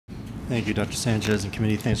Thank you, Dr. Sanchez and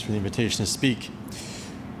committee. Thanks for the invitation to speak.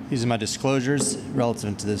 These are my disclosures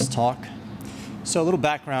relative to this talk. So a little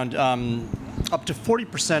background. Up to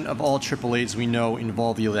 40% of all AAAs we know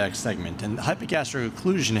involve the iliac segment, and hypogastric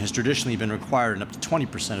occlusion has traditionally been required in up to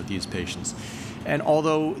 20% of these patients. And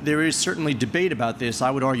although there is certainly debate about this, I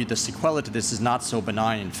would argue the sequela to this is not so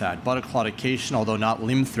benign, in fact. Buttock claudication, although not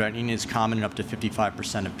limb-threatening, is common in up to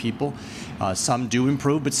 55% of people. Some do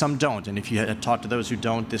improve, but some don't. And if you talk to those who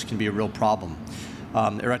don't, this can be a real problem.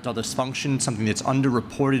 Erectile dysfunction, something that's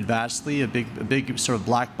underreported vastly, a big sort of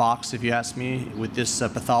black box, if you ask me, with this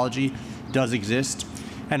pathology, does exist.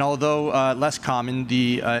 And although less common,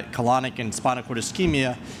 the colonic and spinal cord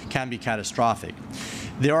ischemia can be catastrophic.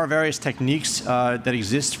 There are various techniques that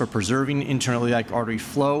exist for preserving internal iliac artery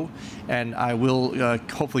flow, and I will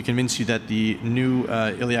hopefully convince you that the new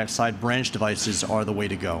iliac side branch devices are the way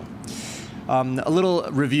to go. A little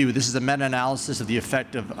review. This is a meta-analysis of the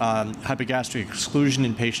effect of hypogastric exclusion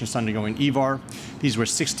in patients undergoing EVAR. These were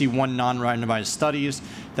 61 non-randomized studies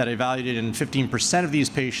that evaluated, and 15% of these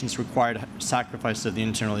patients required sacrifice of the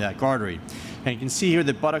internal iliac artery. And you can see here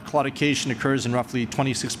that buttock claudication occurs in roughly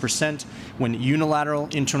 26% when unilateral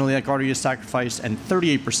internal iliac artery is sacrificed and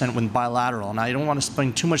 38% when bilateral. And I don't want to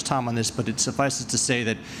spend too much time on this, but it suffices to say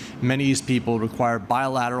that many of these people require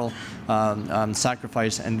bilateral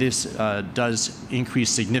sacrifice, and this does increase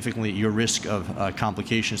significantly your risk of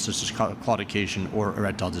complications such as claudication or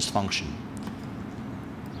erectile dysfunction.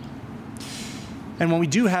 And when we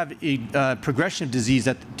do have a progression of disease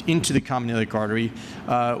into the common iliac artery,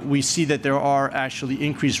 we see that there are actually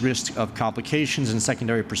increased risks of complications and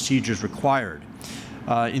secondary procedures required.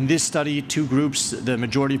 In this study, two groups, the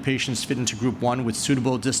majority of patients fit into group 1 with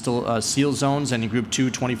suitable distal seal zones, and in group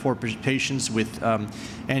 2, 24 patients with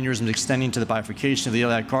aneurysms extending to the bifurcation of the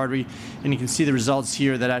iliac artery. And you can see the results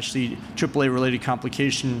here that actually AAA-related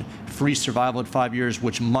complication-free survival at 5 years,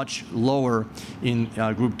 which much lower in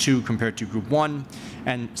group 2 compared to group 1,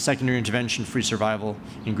 and secondary intervention-free survival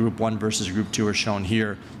in group 1 versus group 2 are shown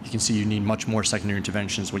here. You can see you need much more secondary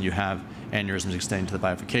interventions when you have aneurysms extending to the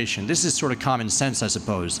bifurcation. This is sort of common sense, I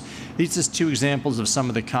suppose. These are two examples of some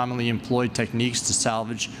of the commonly employed techniques to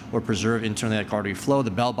salvage or preserve internal iliac artery flow. The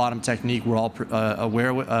bell-bottom technique we're all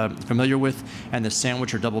familiar with, and the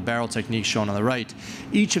sandwich or double barrel technique shown on the right.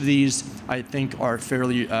 Each of these, I think, are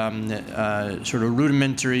fairly sort of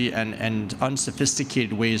rudimentary and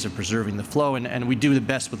unsophisticated ways of preserving the flow, and we do the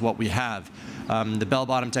best with what we have. The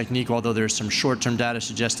bell-bottom technique, although there's some short-term data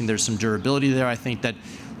suggesting there's some durability there, I think that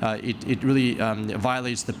it really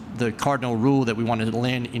violates the cardinal rule that we want to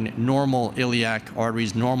land in normal iliac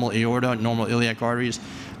arteries, normal aorta, normal iliac arteries.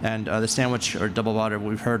 And the sandwich or double bottom,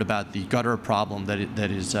 we've heard about the gutter problem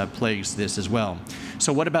that plagues this as well.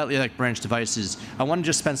 So what about iliac branch devices? I want to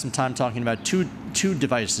just spend some time talking about two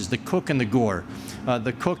devices, the Cook and the GORE.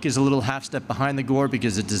 The Cook is a little half step behind the GORE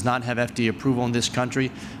because it does not have FDA approval in this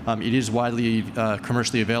country. It is widely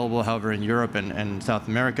commercially available, however, in Europe and South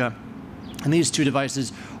America. And these two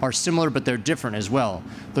devices are similar, but they're different as well.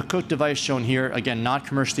 The Cook device shown here, again, not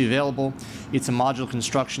commercially available. It's a modular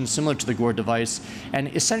construction similar to the GORE device. And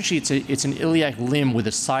essentially, it's an iliac limb with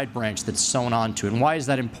a side branch that's sewn onto it. And why is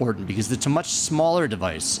that important? Because it's a much smaller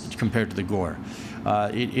device compared to the GORE.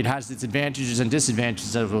 It has its advantages and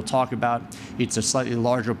disadvantages that we'll talk about. It's a slightly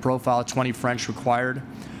larger profile, 20 French required.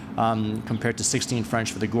 Compared to 16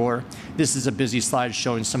 French for the GORE. This is a busy slide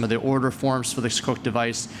showing some of the order forms for this Cook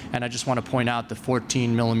device, and I just want to point out the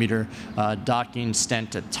 14mm docking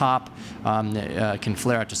stent at top can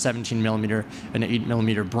flare out to 17mm, an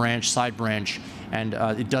 8mm branch, side branch, and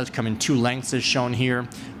it does come in two lengths as shown here,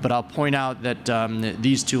 but I'll point out that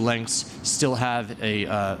these two lengths still have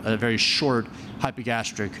a very short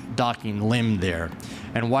hypogastric docking limb there.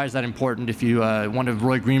 And why is that important? If you, one of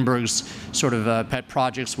Roy Greenberg's sort of pet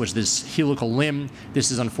projects was this helical limb. This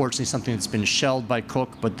is unfortunately something that's been shelved by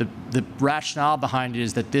Cook, but the rationale behind it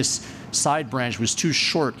is that this side branch was too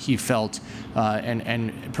short, he felt,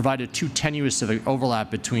 and provided too tenuous of an overlap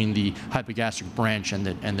between the hypogastric branch and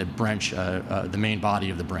the branch, the main body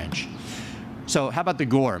of the branch. So how about the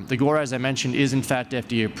GORE? The GORE, as I mentioned, is in fact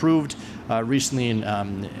FDA approved recently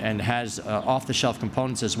and has off-the-shelf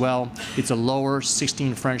components as well. It's a lower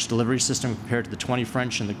 16 French delivery system compared to the 20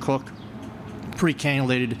 French in the Cook.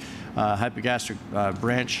 Pre-cannulated hypogastric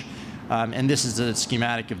branch. And this is a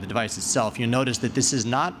schematic of the device itself. You'll notice that this is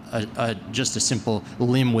not just a simple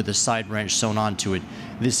limb with a side branch sewn onto it.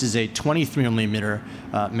 This is a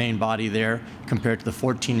 23mm main body there compared to the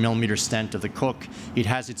 14mm stent of the Cook. It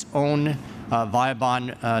has its own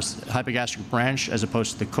Viabon hypogastric branch as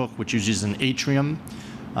opposed to the Cook, which uses an atrium.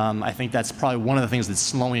 I think that's probably one of the things that's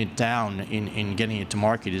slowing it down in getting it to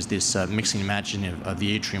market is this mixing and matching of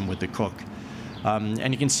the atrium with the Cook.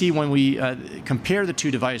 And you can see when we compare the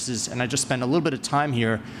two devices, and I just spent a little bit of time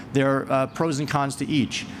here, there are pros and cons to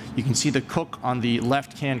each. You can see the Cook on the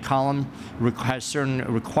left-hand column has certain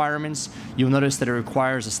requirements. You'll notice that it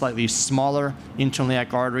requires a slightly smaller internal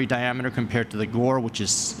iliac artery diameter compared to the GORE, which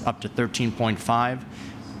is up to 13.5.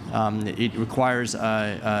 It requires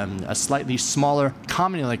a slightly smaller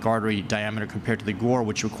common iliac artery diameter compared to the GORE,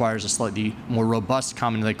 which requires a slightly more robust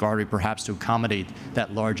common iliac artery, perhaps to accommodate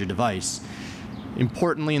that larger device.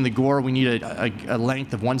 Importantly, in the GORE, we need a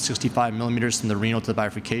length of 165 millimeters from the renal to the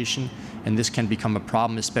bifurcation, and this can become a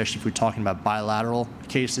problem, especially if we're talking about bilateral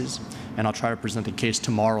cases. And I'll try to present the case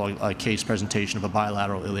tomorrow, a case presentation of a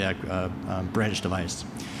bilateral iliac branch device.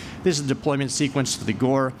 This is the deployment sequence for the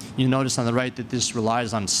GORE. You notice on the right that this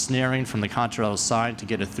relies on snaring from the contralateral side to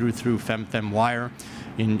get a through fem-fem wire.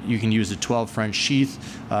 And you can use a 12 French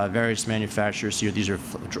sheath. Various manufacturers here, these are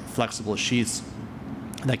flexible sheaths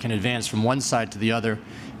that can advance from one side to the other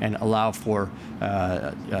and allow for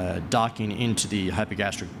docking into the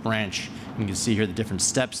hypogastric branch. You can see here the different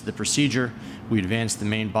steps of the procedure. We advance the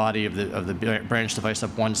main body of the branch device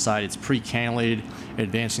up one side. It's pre-cannulated,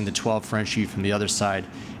 advancing the 12 French sheath from the other side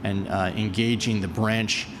and engaging the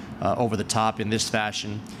branch over the top in this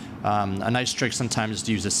fashion. A nice trick sometimes is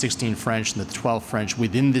to use a 16 French and the 12 French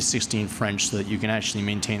within the 16 French so that you can actually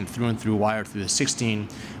maintain through and through wire through the 16,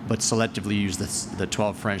 but selectively use the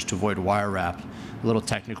 12 French to avoid wire wrap. A little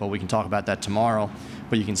technical, we can talk about that tomorrow,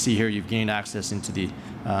 but you can see here you've gained access into the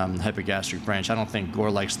hypogastric branch. I don't think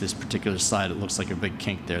GORE likes this particular slide. It looks like a big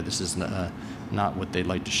kink there. This is not what they'd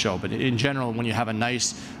like to show, but in general, when you have a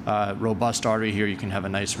nice, robust artery here, you can have a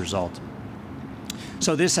nice result.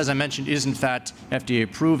 So this, as I mentioned, is in fact FDA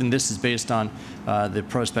approved, and this is based on the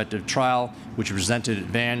prospective trial, which was presented at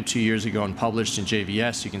VAN 2 years ago and published in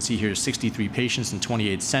JVS. You can see here 63 patients in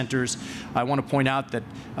 28 centers. I want to point out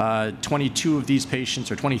that 22 of these patients,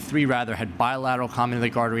 or 23 rather, had bilateral common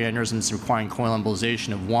iliac artery aneurysms requiring coil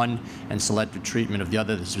embolization of one and selective treatment of the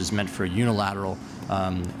other. This was meant for a unilateral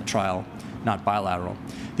trial, not bilateral.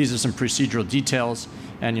 These are some procedural details,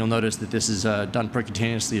 and you'll notice that this is done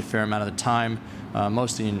percutaneously a fair amount of the time.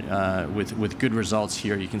 Mostly with good results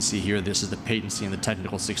here. You can see here this is the patency, and the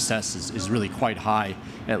technical success is really quite high,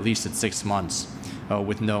 at least at 6 months,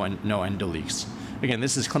 with no endoleaks. Again,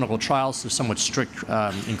 this is clinical trials, so somewhat strict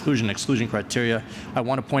inclusion and exclusion criteria. I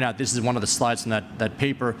want to point out this is one of the slides from that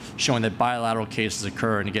paper showing that bilateral cases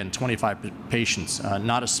occur, and again, 25 patients,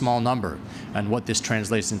 not a small number. And what this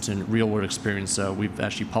translates into real-world experience, we've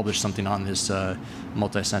actually published something on this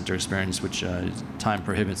multi-center experience, which time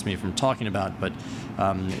prohibits me from talking about, but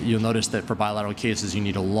you'll notice that for bilateral cases, you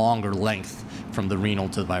need a longer length from the renal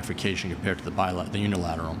to the bifurcation compared to the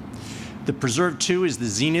unilateral. The PRESERVE 2 is the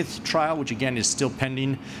Zenith trial, which again is still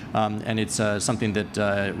pending, and it's something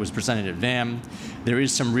that was presented at VAM. There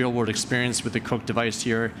is some real-world experience with the Cook device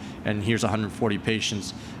here, and here's 140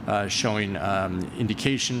 patients showing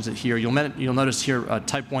indications here. You'll notice here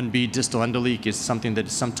type 1B distal endoleak is something that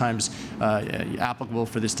is sometimes applicable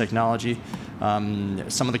for this technology.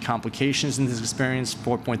 Some of the complications in this experience,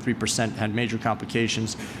 4.3% had major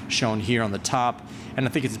complications shown here on the top. And I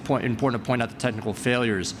think it's important to point out the technical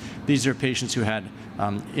failures. These are patients who had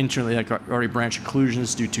internal iliac artery branch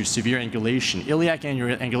occlusions due to severe angulation. Iliac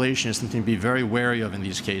angulation is something to be very wary of in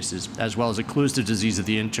these cases, as well as occlusive disease of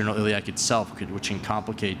the internal iliac itself, which can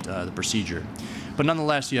complicate the procedure. But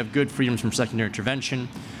nonetheless, you have good freedoms from secondary intervention.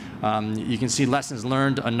 You can see lessons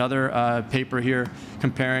learned, another paper here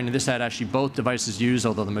comparing, and this had actually both devices used,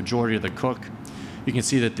 although the majority of the Cook. You can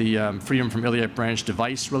see that the freedom from iliac branch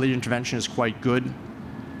device-related intervention is quite good.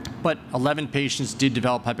 But 11 patients did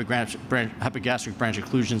develop hypogastric branch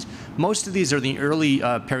occlusions. Most of these are the early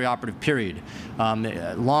perioperative period.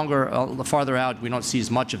 Farther out, we don't see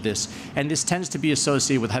as much of this. And this tends to be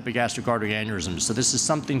associated with hypogastric artery aneurysms. So this is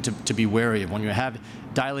something to be wary of. When you have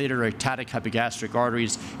dilated or ectatic hypogastric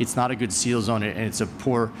arteries, it's not a good seal zone, and it's a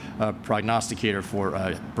poor prognosticator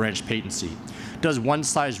for branch patency. Does one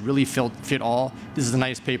size really fit all? This is a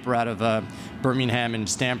nice paper out of Birmingham and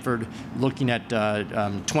Stanford looking at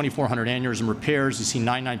 2,400 aneurysm repairs. You see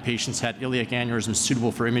 99 patients had iliac aneurysms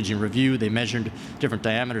suitable for imaging review. They measured different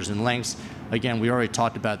diameters and lengths. Again, we already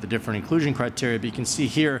talked about the different inclusion criteria, but you can see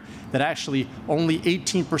here that actually only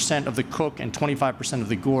 18% of the Cook and 25% of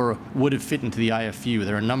the GORE would have fit into the IFU.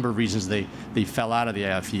 There are a number of reasons they fell out of the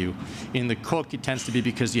IFU. In the Cook, it tends to be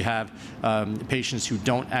because you have patients who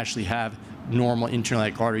don't actually have normal internal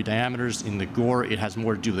iliac artery diameters. In the GORE, it has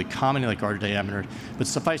more to do with the common iliac artery diameter. But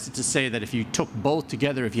suffice it to say that if you took both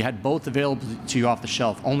together, if you had both available to you off the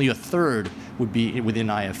shelf, only a third would be within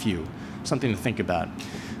IFU. Something to think about.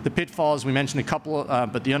 The pitfalls, we mentioned a couple,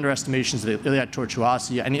 but the underestimations of the iliac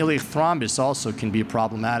tortuosity and iliac thrombus also can be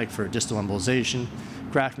problematic for distal embolization,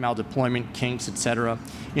 graft maldeployment, kinks, etc.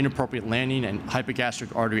 Inappropriate landing and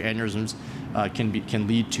hypogastric artery aneurysms can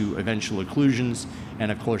lead to eventual occlusions,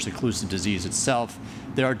 and of course occlusive disease itself.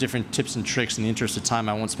 There are different tips and tricks. In the interest of time,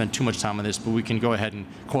 I won't spend too much time on this, but we can go ahead and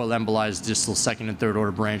coil embolize distal second and third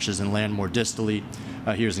order branches and land more distally.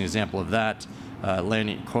 Here's an example of that.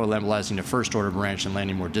 Coil embolizing the first order branch and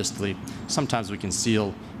landing more distally. Sometimes we can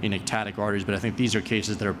seal in ectatic arteries, but I think these are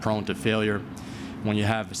cases that are prone to failure. When you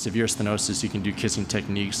have severe stenosis, you can do kissing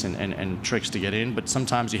techniques and tricks to get in, but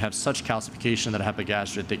sometimes you have such calcification that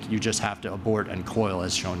hypogastric that you just have to abort and coil,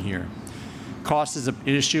 as shown here. Cost is an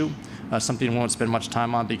issue, something we won't spend much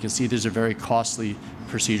time on, but you can see these are very costly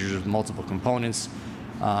procedures with multiple components.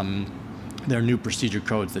 There are new procedure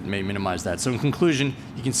codes that may minimize that. So in conclusion,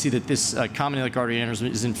 you can see that this common iliac artery aneurysm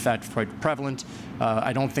is in fact quite prevalent.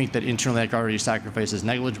 I don't think that internal iliac artery sacrifice is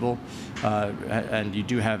negligible, and you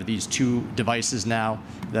do have these two devices now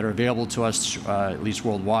that are available to us, at least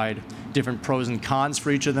worldwide. Different pros and cons for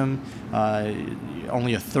each of them.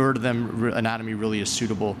 Only a third of them anatomy really is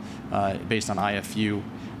suitable based on IFU.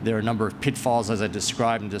 There are a number of pitfalls, as I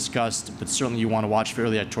described and discussed, but certainly you want to watch for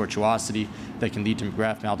iliac tortuosity that can lead to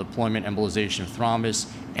graft maldeployment, embolization of thrombus.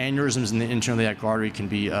 Aneurysms in the internal iliac artery can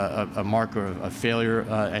be a marker of failure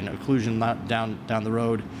and occlusion down the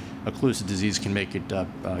road. Occlusive disease can make it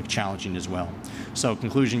challenging as well. So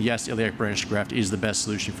conclusion, yes, iliac branch graft is the best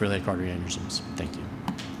solution for iliac artery aneurysms. Thank you.